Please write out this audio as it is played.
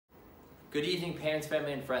Good evening, parents,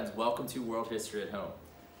 family, and friends. Welcome to World History at Home.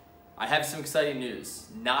 I have some exciting news,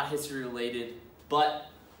 not history related, but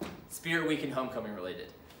Spirit Week and homecoming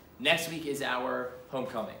related. Next week is our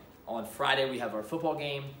homecoming. On Friday we have our football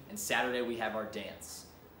game, and Saturday we have our dance.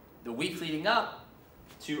 The week leading up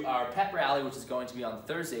to our pep rally, which is going to be on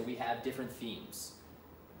Thursday, we have different themes.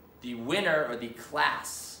 The winner, or the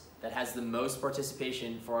class that has the most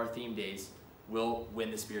participation for our theme days, will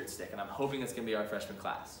win the Spirit Stick, and I'm hoping it's going to be our freshman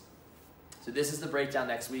class. So this is the breakdown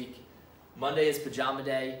next week. Monday is Pajama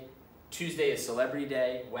Day, Tuesday is Celebrity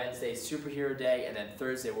Day, Wednesday is Superhero Day, and then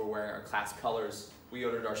Thursday we're wearing our class colors. We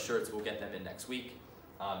ordered our shirts, we'll get them in next week.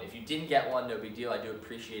 If you didn't get one, no big deal. I do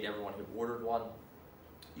appreciate everyone who ordered one.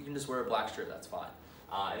 You can just wear a black shirt, that's fine.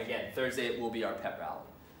 And again, Thursday will be our pep rally.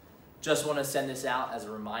 Just want to send this out as a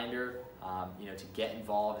reminder, to get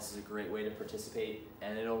involved. This is a great way to participate,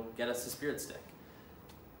 and it'll get us the Spirit Stick.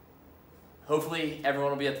 Hopefully everyone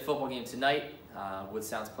will be at the football game tonight.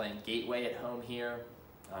 Woodsound's playing Gateway at home here.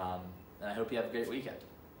 And I hope you have a great weekend.